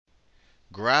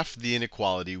graph the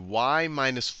inequality y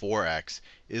minus 4x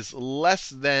is less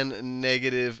than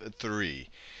negative 3.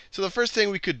 So the first thing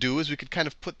we could do is we could kind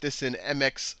of put this in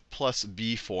mx plus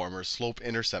b form, or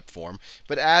slope-intercept form,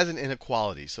 but as an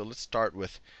inequality. So let's start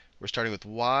with, we're starting with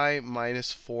y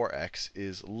minus 4x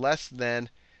is less than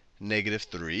negative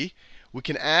 3. We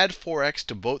can add 4x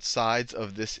to both sides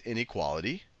of this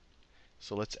inequality.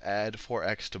 So let's add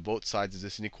 4x to both sides of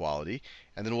this inequality.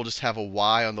 And then we'll just have a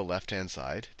y on the left-hand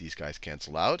side. These guys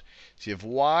cancel out. So you have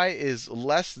y is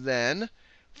less than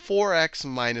 4x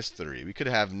minus 3. We could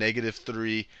have negative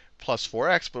 3 plus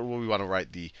 4x, but we want to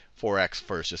write the 4x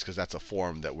first, just because that's a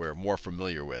form that we're more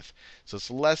familiar with. So it's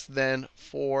less than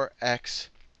 4x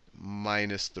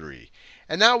minus 3.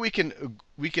 And now we can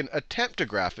attempt to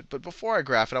graph it. But before I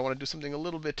graph it, I want to do something a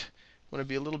little bit, I want to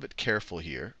be a little bit careful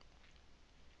here.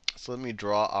 So let me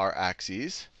draw our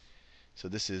axes. So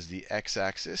this is the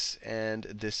x-axis, and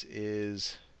that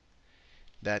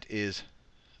is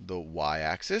the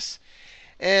y-axis.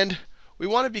 And we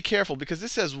want to be careful because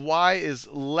this says y is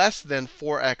less than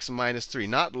 4x minus 3,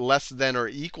 not less than or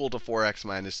equal to 4x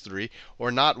minus 3,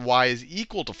 or not y is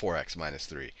equal to 4x minus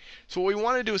 3. So what we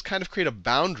want to do is kind of create a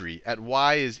boundary at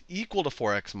y is equal to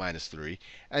 4x minus 3.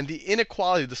 And the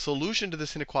inequality, the solution to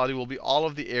this inequality will be all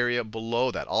of the area below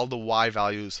that, all the y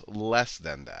values less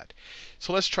than that.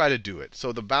 So let's try to do it.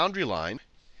 So the boundary line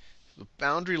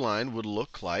would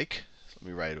look like, so let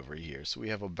me write over here. So we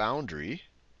have a boundary.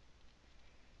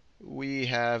 We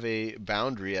have a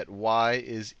boundary at y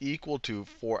is equal to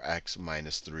 4x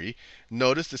minus 3.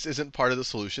 Notice this isn't part of the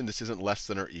solution. This isn't less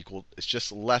than or equal. It's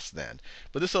just less than.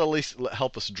 But this will at least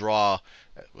help us draw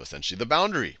essentially the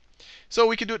boundary. So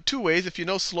we can do it two ways. If you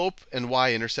know slope and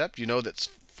y-intercept, you know that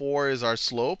 4 is our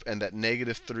slope and that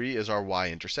negative 3 is our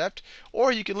y-intercept.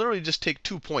 Or you can literally just take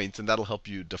 2 points, and that'll help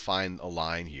you define a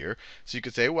line here. So you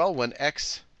could say, well, when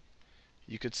x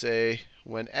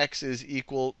is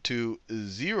equal to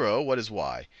 0, what is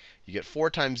y? You get 4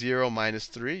 times 0 minus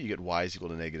 3. You get y is equal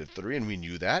to negative 3. And we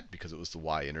knew that because it was the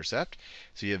y-intercept.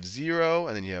 So you have 0,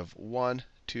 and then you have 1,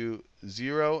 2,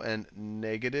 0, and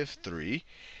negative 3.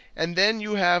 And then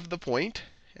you have the point.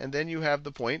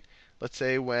 Let's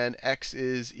say when x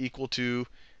is equal to,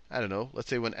 I don't know, let's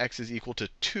say when x is equal to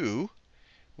 2.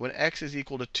 When x is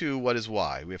equal to 2, what is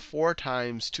y? We have 4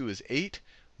 times 2 is 8.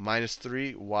 Minus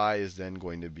 3, y is then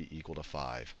going to be equal to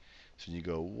 5. So you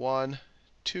go 1,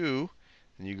 2,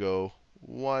 and you go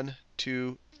 1,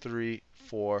 2, 3,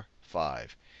 4,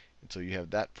 5. And so you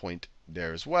have that point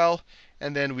there as well.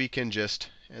 And then we can just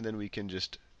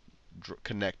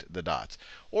connect the dots.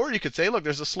 Or you could say, look,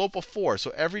 there's a slope of 4.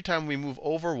 So every time we move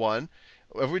over 1,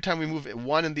 every time we move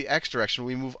 1 in the x direction,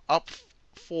 we move up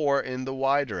 4 in the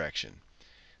y direction.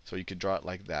 So you could draw it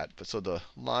like that. But so the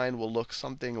line will look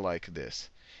something like this.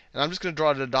 And I'm just going to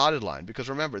draw a dotted line because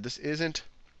remember, this isn't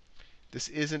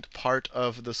part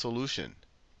of the solution.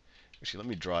 Actually, let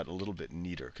me draw it a little bit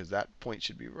neater because that point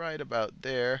should be right about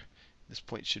there. This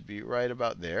point should be right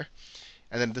about there.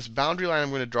 And then this boundary line I'm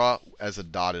going to draw as a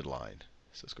dotted line.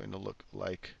 So it's going to look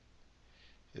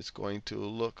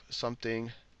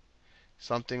something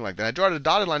like that. I draw a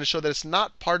dotted line to show that it's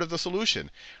not part of the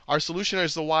solution. Our solution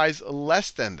is the y's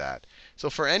less than that. So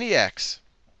for any x,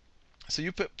 so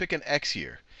you pick an x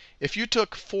here. If you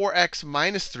took 4x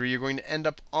minus 3, you're going to end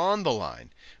up on the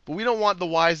line. But we don't want the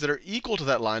y's that are equal to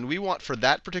that line. We want, for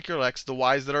that particular x, the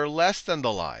y's that are less than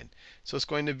the line. So it's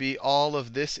going to be all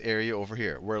of this area over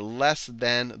here. We're less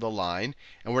than the line,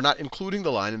 and we're not including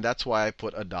the line, and that's why I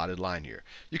put a dotted line here.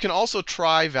 You can also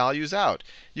try values out.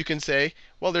 You can say,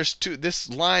 well, this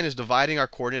line is dividing our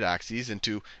coordinate axes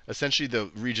into essentially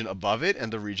the region above it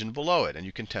and the region below it, and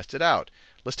you can test it out.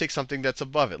 Let's take something that's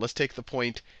above it. Let's take the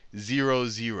point 0,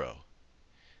 0.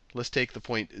 Let's take the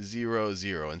point 0,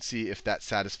 0 and see if that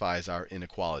satisfies our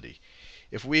inequality.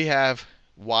 If we have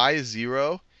y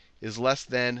 0 is less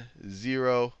than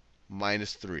 0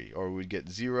 minus 3, or we'd get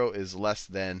 0 is less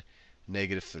than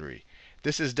negative 3.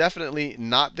 This is definitely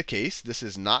not the case. This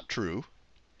is not true.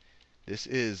 This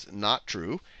is not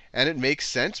true. And it makes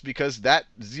sense because that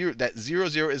 0,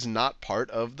 0 is not part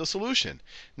of the solution.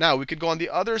 Now, we could go on the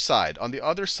other side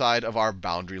of our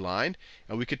boundary line,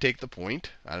 and we could take the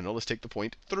point, I don't know, let's take the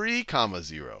point 3,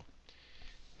 0.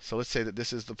 So let's say that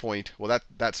this is the point, well,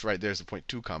 that's right, there's the point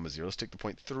 2, 0. Let's take the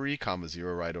point 3,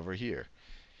 0 right over here.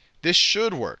 This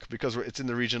should work because it's in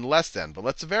the region less than, but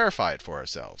let's verify it for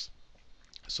ourselves.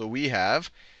 So we have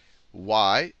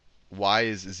y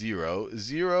is 0.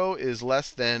 0 is less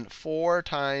than 4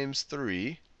 times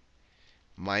 3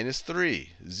 minus 3.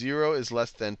 0 is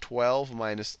less than 12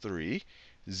 minus 3.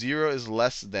 0 is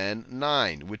less than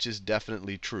 9, which is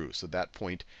definitely true. So that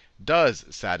point does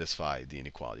satisfy the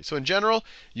inequality. So in general,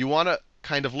 you want to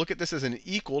kind of look at this as an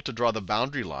equal to draw the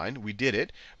boundary line. We did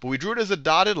it, but we drew it as a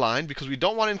dotted line because we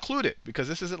don't want to include it, because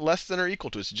this isn't less than or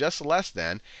equal to, it's just less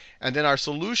than. And then our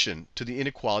solution to the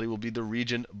inequality will be the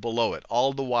region below it,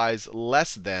 all the y's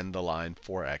less than the line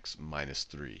 4x minus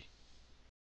 3.